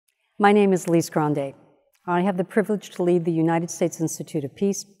My name is Lise Grande. I have the privilege to lead the United States Institute of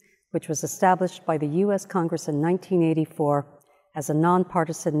Peace, which was established by the U.S. Congress in 1984 as a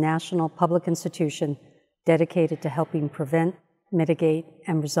nonpartisan national public institution dedicated to helping prevent, mitigate,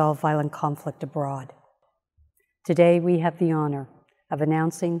 and resolve violent conflict abroad. Today, we have the honor of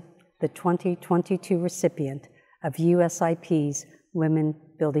announcing the 2022 recipient of USIP's Women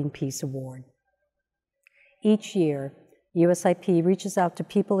Building Peace Award. Each year, USIP reaches out to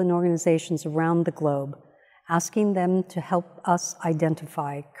people and organizations around the globe, asking them to help us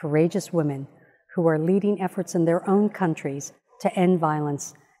identify courageous women who are leading efforts in their own countries to end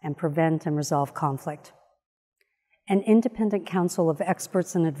violence and prevent and resolve conflict. An independent council of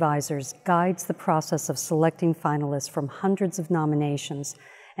experts and advisors guides the process of selecting finalists from hundreds of nominations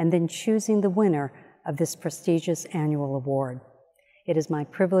and then choosing the winner of this prestigious annual award. It is my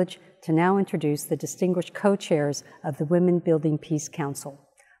privilege to now introduce the distinguished co-chairs of the Women Building Peace Council,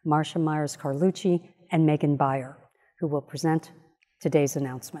 Marcia Myers-Carlucci and Megan Beyer, who will present today's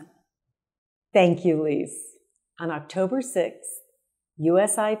announcement. Thank you, Lise. On October 6th,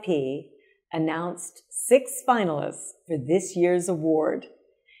 USIP announced 6 finalists for this year's award.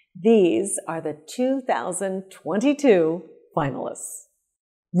 These are the 2022 finalists.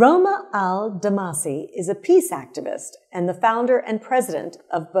 Roma Al-Damasi is a peace activist and the founder and president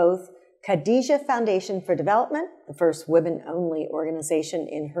of both Khadija Foundation for Development, the first women-only organization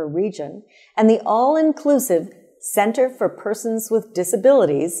in her region, and the all-inclusive Center for Persons with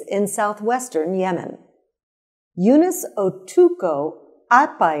Disabilities in southwestern Yemen. Eunice Otuko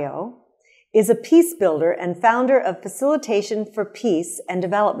Atbayo is a peace builder and founder of Facilitation for Peace and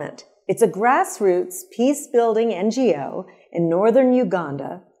Development. It's a grassroots peace-building NGO in northern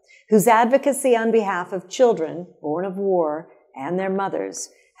Uganda whose advocacy on behalf of children born of war and their mothers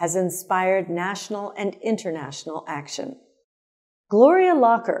has inspired national and international action. Gloria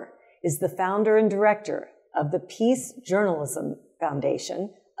Locker is the founder and director of the Peace Journalism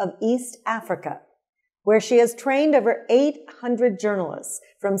Foundation of East Africa, where she has trained over 800 journalists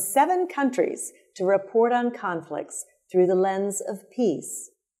from 7 countries to report on conflicts through the lens of peace.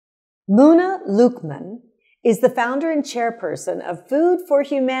 Muna Lukman is the founder and chairperson of Food for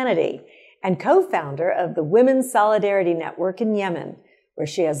Humanity and co-founder of the Women's Solidarity Network in Yemen, where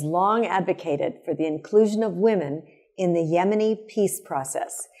she has long advocated for the inclusion of women in the Yemeni peace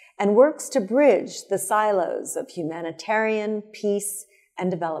process and works to bridge the silos of humanitarian, peace,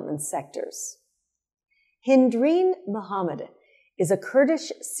 and development sectors. Hindreen Mohammed is a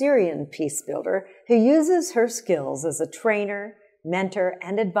Kurdish Syrian peace builder who uses her skills as a trainer, mentor,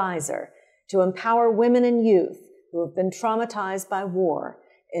 and advisor to empower women and youth who have been traumatized by war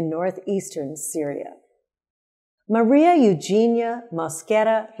in northeastern Syria. María Eugenia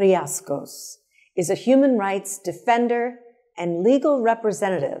Mosquera Riascos is a human rights defender and legal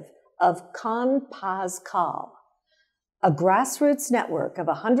representative of Con Paz Cal, a grassroots network of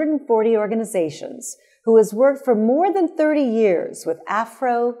 140 organizations who has worked for more than 30 years with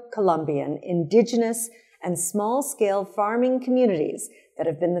Afro-Colombian, indigenous, and small-scale farming communities that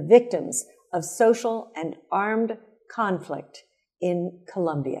have been the victims of social and armed conflict in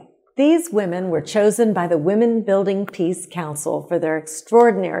Colombia. These women were chosen by the Women Building Peace Council for their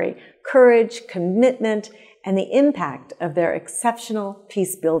extraordinary courage, commitment, and the impact of their exceptional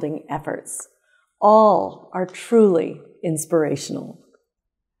peace-building efforts. All are truly inspirational.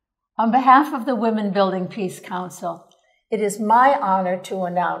 On behalf of the Women Building Peace Council, it is my honor to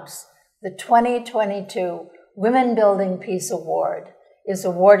announce the 2022 Women Building Peace Award is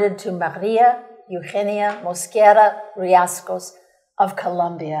awarded to María Eugenia Mosquera Riascos of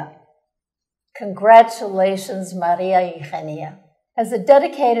Colombia. Congratulations, María Eugenia. As a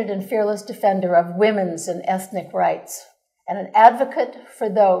dedicated and fearless defender of women's and ethnic rights, and an advocate for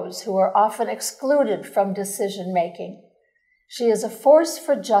those who are often excluded from decision-making, she is a force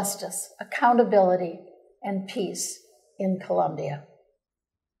for justice, accountability, and peace in Colombia.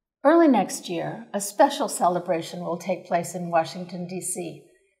 Early next year, a special celebration will take place in Washington, D.C.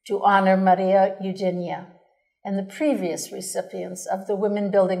 to honor María Eugenia and the previous recipients of the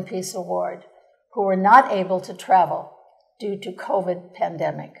Women Building Peace Award who were not able to travel due to COVID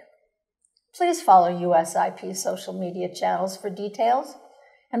pandemic. Please follow USIP social media channels for details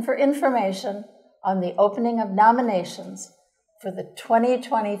and for information on the opening of nominations for the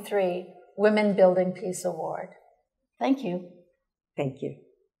 2023 Women Building Peace Award. Thank you. Thank you.